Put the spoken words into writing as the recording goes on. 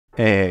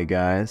Hey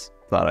guys,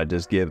 thought I'd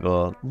just give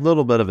a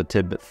little bit of a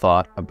tidbit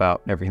thought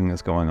about everything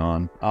that's going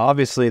on.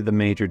 Obviously, the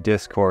major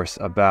discourse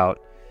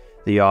about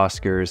the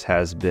Oscars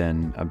has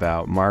been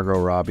about Margot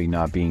Robbie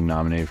not being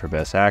nominated for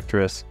Best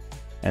Actress,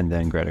 and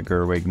then Greta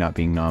Gerwig not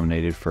being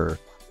nominated for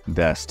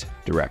Best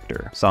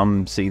Director.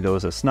 Some see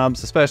those as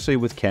snubs, especially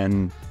with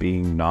Ken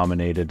being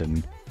nominated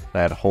and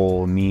that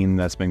whole meme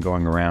that's been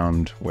going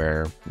around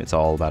where it's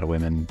all about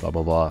women, blah,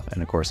 blah, blah.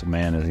 And of course, a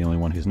man is the only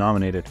one who's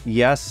nominated.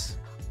 Yes,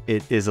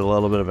 it is a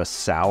little bit of a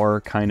sour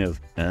kind of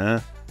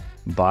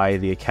by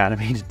the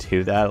Academy to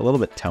do that, a little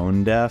bit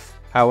tone deaf.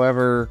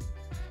 However,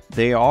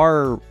 they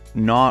are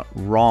not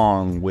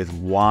wrong with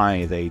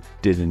why they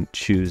didn't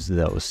choose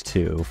those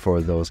two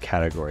for those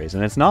categories.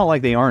 And it's not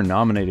like they aren't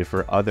nominated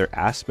for other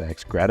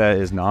aspects. Greta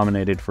is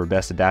nominated for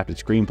Best Adapted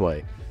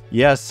Screenplay.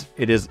 Yes,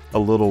 it is a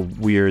little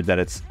weird that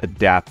it's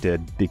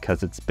adapted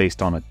because it's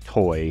based on a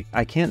toy.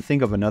 I can't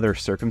think of another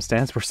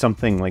circumstance where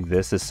something like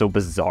this is so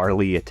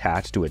bizarrely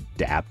attached to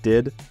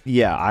adapted.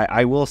 Yeah,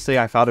 I will say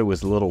I thought it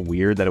was a little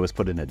weird that it was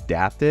put in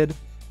adapted,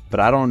 but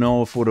I don't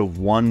know if it would have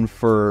won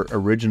for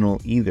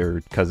original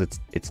either, because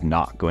it's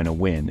not going to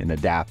win in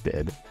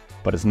adapted,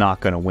 but it's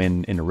not going to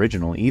win in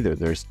original either.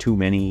 There's too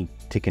many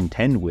to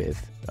contend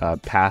with.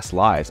 Past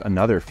Lives,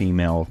 another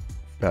female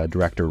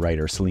director,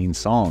 writer, Celine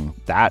Song,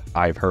 that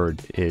I've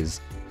heard is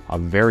a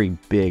very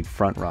big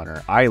front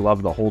runner. I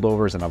love The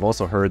Holdovers, and I've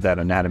also heard that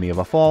Anatomy of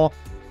a Fall,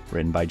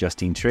 written by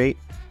Justine Triet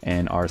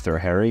and Arthur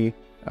Harry,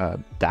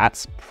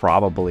 that's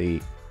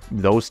probably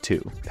those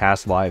two.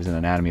 Past Lives and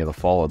Anatomy of the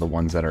Fall are the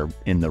ones that are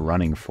in the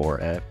running for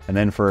it. And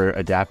then for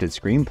adapted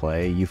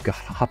screenplay, you've got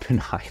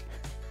Oppenheimer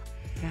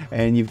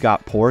and you've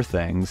got Poor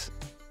Things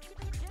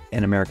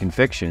and American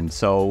Fiction.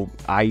 So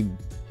I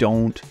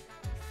don't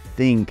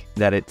think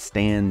that it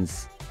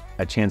stands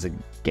a chance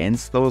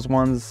against those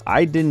ones.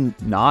 I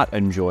did not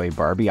enjoy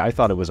Barbie. I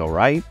thought it was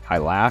alright. I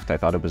laughed. I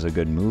thought it was a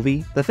good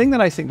movie. The thing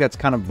that I think that's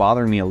kind of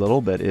bothering me a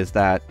little bit is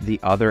that the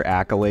other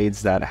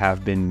accolades that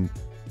have been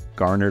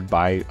garnered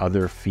by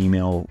other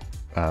female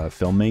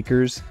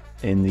filmmakers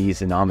in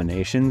these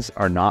nominations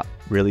are not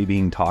really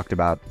being talked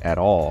about at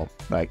all.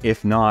 Like,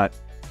 if not,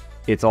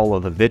 it's all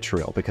of the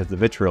vitriol, because the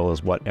vitriol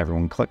is what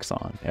everyone clicks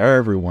on.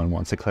 Everyone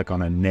wants to click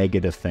on a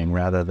negative thing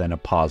rather than a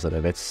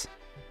positive. It's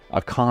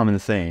a common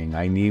thing.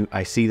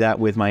 I see that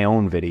with my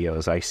own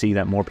videos. I see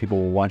that more people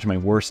will watch my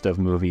worst of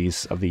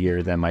movies of the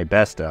year than my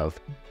best of,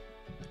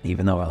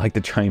 even though I like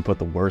to try and put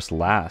the worst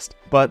last.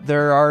 But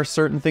there are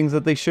certain things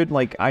that they should,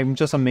 like, I'm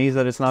just amazed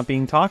that it's not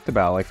being talked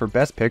about. Like, for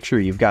Best Picture,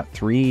 you've got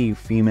 3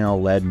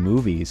 female-led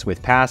movies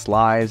with Past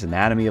Lives,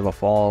 Anatomy of a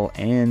Fall,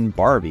 and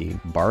Barbie.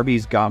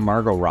 Barbie's got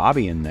Margot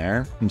Robbie in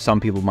there, and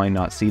some people might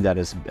not see that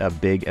as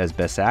big as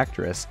Best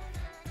Actress.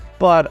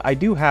 But I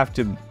do have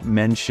to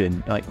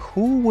mention, like,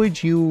 who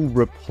would you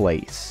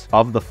replace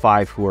of the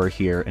 5 who are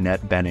here?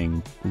 Annette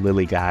Bening,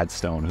 Lily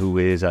Gladstone, who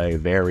is a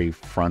very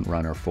front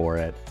runner for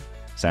it,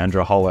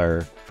 Sandra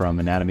Huller from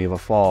Anatomy of a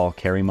Fall,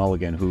 Carey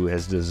Mulligan, who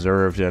has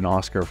deserved an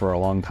Oscar for a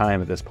long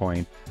time at this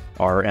point,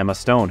 or Emma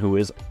Stone, who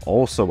is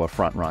also a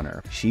front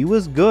runner. She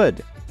was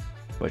good,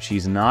 but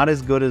she's not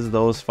as good as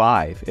those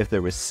 5. If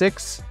there was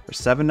 6 or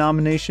 7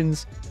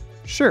 nominations,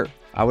 sure,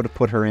 I would have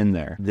put her in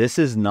there. This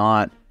is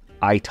not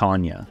I,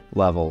 Tonya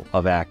level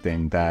of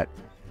acting that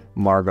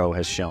Margot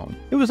has shown.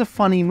 It was a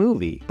funny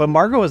movie, but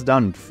Margot has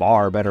done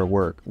far better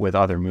work with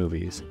other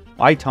movies.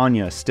 I,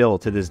 Tonya still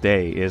to this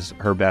day is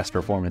her best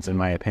performance in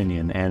my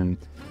opinion, and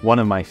one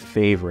of my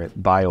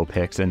favorite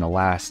biopics in the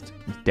last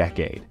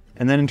decade.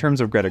 And then in terms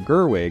of Greta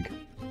Gerwig,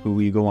 who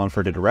you go on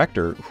for the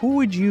director, who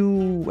would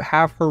you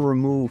have her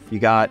remove? You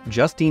got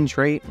Justine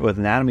Triet with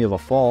Anatomy of a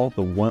Fall,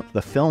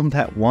 the film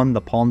that won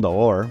the Palme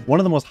d'Or, one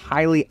of the most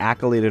highly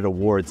accoladed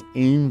awards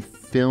in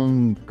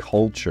film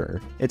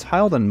culture. It's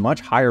held in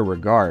much higher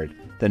regard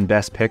than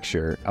Best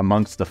Picture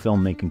amongst the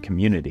filmmaking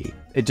community.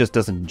 It just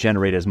doesn't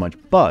generate as much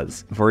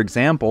buzz. For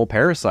example,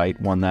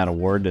 Parasite won that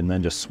award and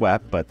then just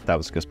swept, but that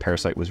was because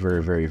Parasite was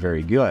very, very,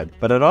 very good.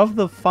 But out of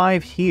the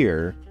 5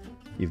 here,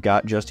 you've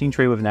got Justine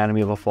Triet with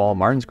Anatomy of a Fall,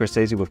 Martin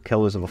Scorsese with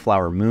Killers of a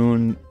Flower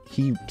Moon.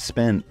 He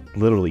spent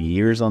literally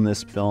years on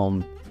this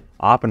film.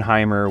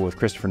 Oppenheimer with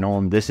Christopher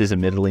Nolan. This is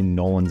admittedly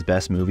Nolan's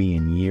best movie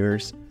in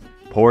years.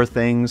 Poor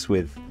Things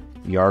with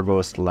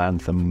Yorgos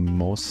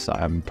Lanthimos.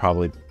 I'm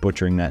probably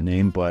butchering that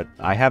name, but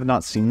I have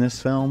not seen this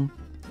film,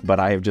 but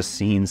I have just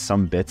seen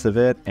some bits of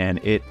it, and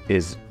it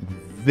is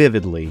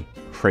vividly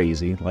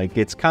crazy. Like,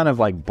 it's kind of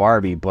like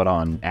Barbie, but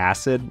on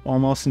acid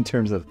almost, in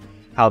terms of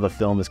how the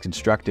film is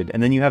constructed.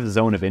 And then you have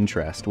Zone of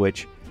Interest,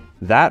 which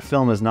that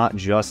film is not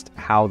just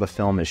how the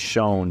film is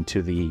shown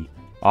to the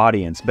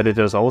audience, but it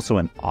is also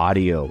an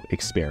audio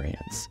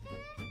experience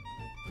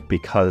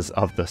because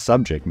of the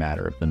subject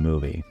matter of the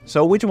movie.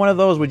 So which one of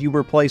those would you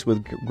replace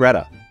with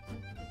Greta?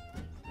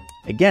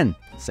 Again,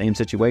 same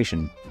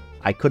situation.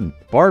 I couldn't.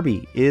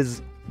 Barbie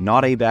is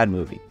not a bad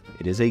movie.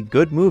 It is a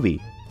good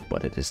movie,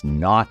 but it is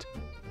not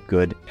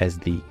good as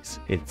these.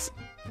 It's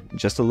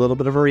just a little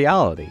bit of a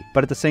reality.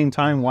 But at the same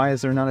time, why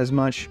is there not as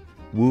much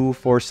woo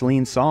for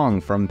Celine's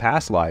song from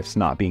Past Lives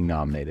not being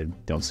nominated.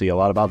 Don't see a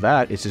lot about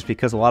that. It's just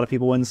because a lot of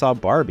people went and saw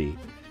Barbie.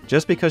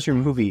 Just because your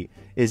movie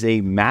is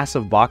a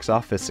massive box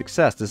office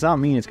success does not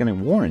mean it's going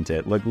to warrant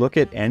it. Like, look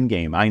at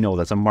Endgame. I know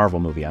that's a Marvel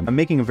movie. I'm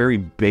making a very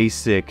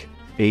basic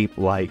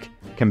ape-like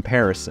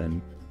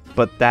comparison,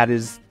 but that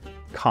is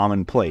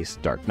commonplace.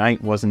 Dark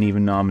Knight wasn't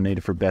even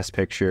nominated for Best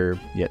Picture,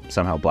 yet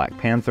somehow Black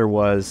Panther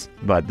was,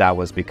 but that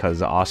was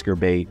because of Oscar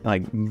bait.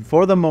 Like,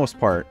 for the most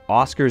part,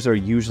 Oscars are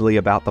usually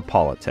about the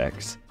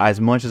politics. As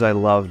much as I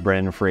love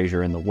Brendan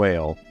Fraser in The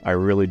Whale, I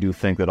really do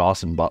think that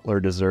Austin Butler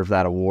deserved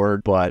that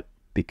award, but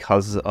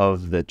because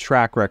of the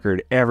track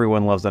record,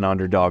 everyone loves an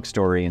underdog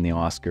story in the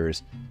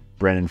Oscars.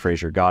 Brendan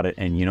Fraser got it,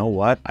 and you know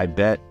what? I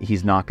bet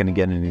he's not going to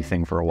get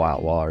anything for a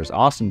while, whereas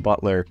Austin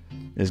Butler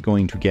is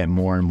going to get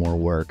more and more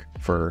work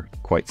for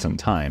quite some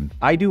time.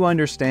 I do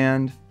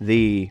understand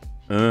the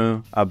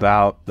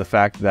about the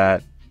fact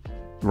that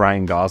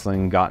Ryan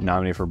Gosling got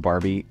nominated for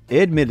Barbie.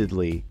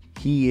 Admittedly,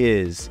 he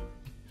is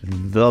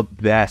the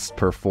best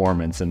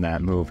performance in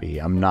that movie.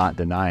 I'm not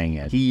denying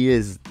it. He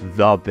is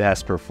the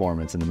best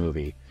performance in the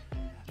movie.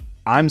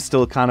 I'm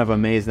still kind of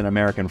amazed that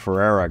American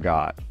Ferrera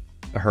got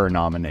her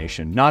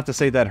nomination. Not to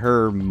say that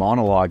her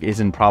monologue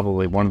isn't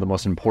probably one of the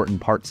most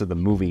important parts of the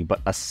movie, but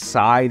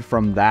aside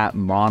from that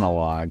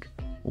monologue,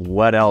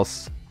 what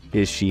else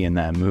is she in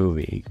that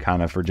movie?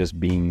 Kind of for just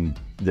being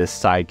this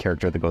side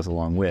character that goes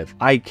along with.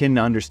 I can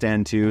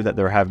understand too that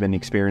there have been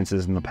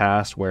experiences in the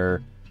past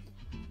where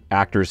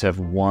actors have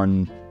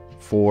won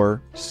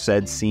for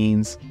said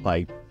scenes.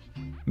 Like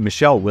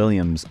Michelle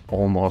Williams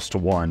almost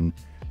won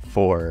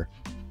for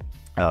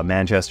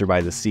Manchester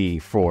by the Sea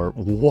for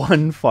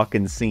one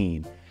fucking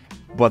scene,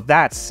 but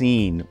that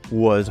scene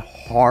was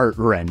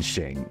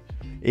heart-wrenching.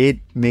 It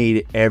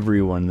made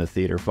everyone in the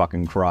theater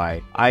fucking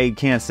cry. I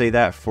can't say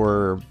that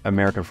for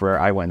American Ferrera.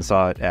 I went and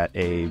saw it at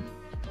a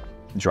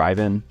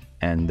drive-in,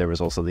 and there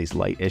was also these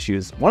light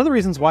issues. One of the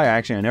reasons why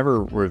I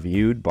never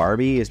reviewed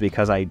Barbie is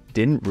because I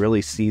didn't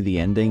really see the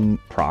ending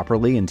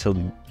properly until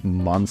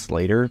months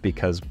later,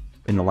 because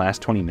in the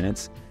last 20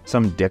 minutes,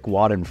 some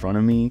dickwad in front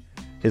of me,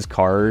 his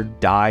car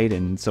died,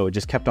 and so it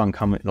just kept on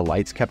coming. The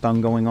lights kept on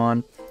going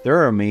on.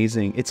 They're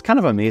amazing. It's kind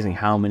of amazing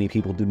how many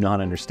people do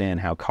not understand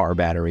how car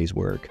batteries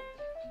work,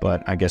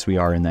 but I guess we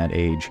are in that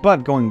age.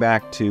 But going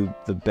back to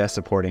the Best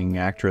Supporting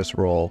Actress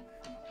role,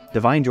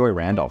 Divine Joy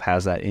Randolph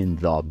has that in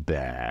the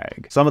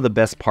bag. Some of the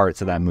best parts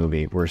of that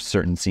movie were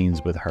certain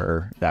scenes with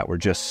her that were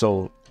just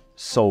so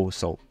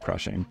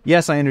crushing.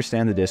 Yes, I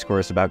understand the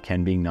discourse about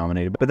Ken being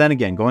nominated, but then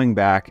again, going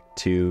back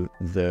to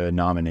the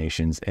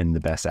nominations in the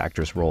Best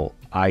Actress role,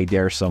 I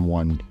dare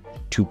someone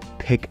to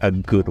pick a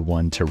good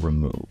one to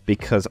remove,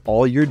 because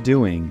all you're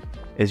doing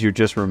is you're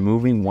just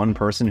removing one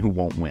person who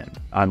won't win,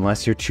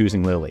 unless you're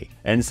choosing Lily.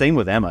 And same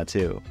with Emma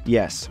too.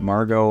 Yes,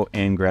 Margot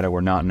and Greta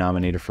were not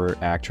nominated for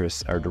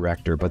actress or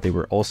director, but they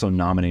were also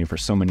nominated for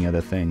so many other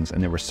things,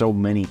 and there were so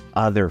many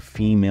other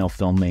female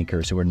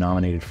filmmakers who were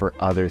nominated for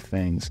other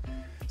things.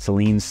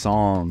 Celine's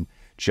Song,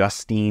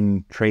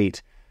 Justine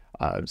Trait,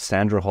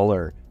 Sandra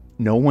Huller.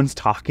 No one's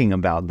talking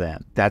about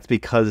them. That's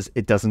because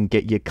it doesn't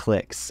get you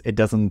clicks. It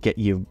doesn't get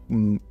you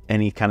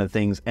any kind of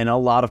things. And a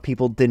lot of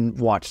people didn't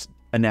watch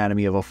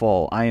Anatomy of a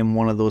Fall. I am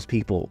one of those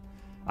people.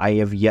 I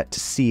have yet to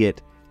see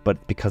it,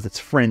 but because it's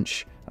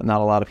French,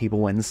 not a lot of people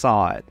went and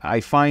saw it. I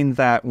find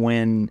that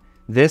when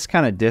this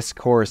kind of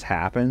discourse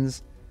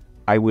happens,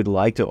 I would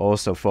like to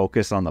also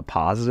focus on the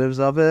positives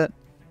of it,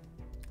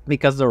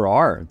 because there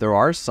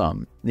are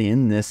some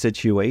in this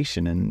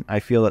situation, and I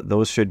feel that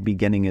those should be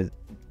getting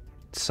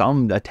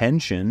some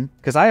attention,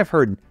 because I have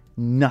heard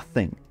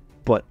nothing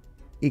but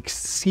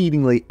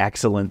exceedingly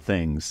excellent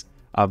things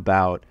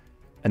about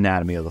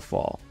Anatomy of the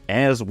Fall,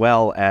 as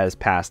well as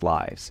Past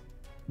Lives.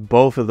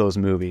 Both of those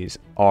movies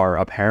are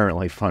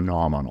apparently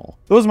phenomenal.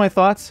 Those are my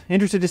thoughts.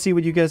 Interested to see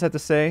what you guys have to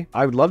say.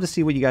 I would love to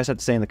see what you guys have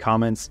to say in the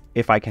comments.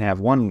 If I can have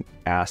one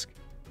ask,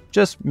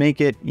 just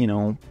make it,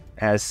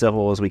 as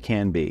civil as we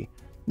can be.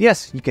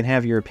 Yes, you can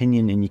have your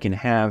opinion and you can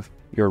have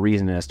your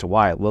reason as to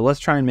why. Well, let's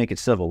try and make it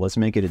civil. Let's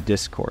make it a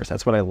discourse.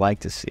 That's what I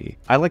like to see.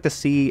 I like to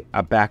see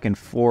a back and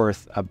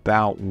forth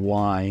about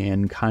why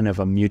and kind of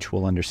a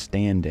mutual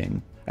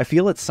understanding. I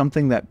feel it's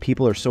something that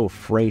people are so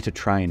afraid to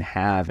try and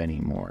have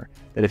anymore.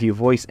 That if you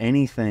voice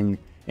anything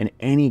in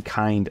any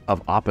kind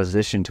of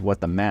opposition to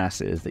what the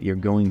mass is, that you're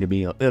going to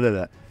be...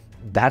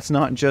 That's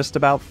not just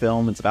about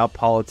film. It's about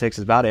politics.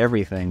 It's about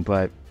everything.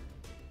 But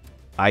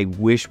I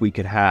wish we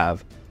could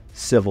have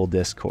civil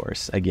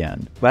discourse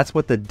again. That's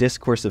what the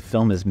discourse of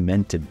film is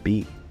meant to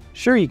be.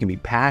 Sure, you can be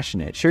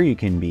passionate. Sure, you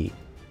can be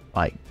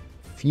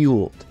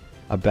fueled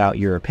about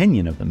your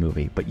opinion of the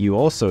movie, but you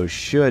also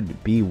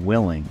should be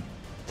willing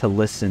to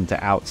listen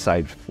to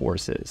outside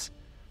forces.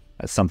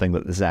 That's something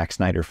that the Zack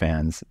Snyder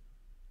fans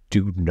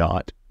do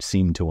not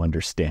seem to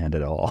understand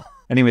at all.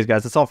 Anyways,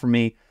 guys, that's all from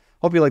me.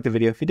 Hope you liked the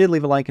video. If you did,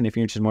 leave a like, and if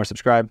you're interested in more,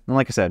 subscribe. And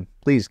like I said,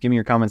 please give me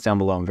your comments down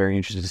below. I'm very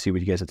interested to see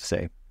what you guys have to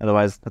say.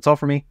 Otherwise, that's all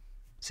for me.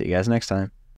 See you guys next time.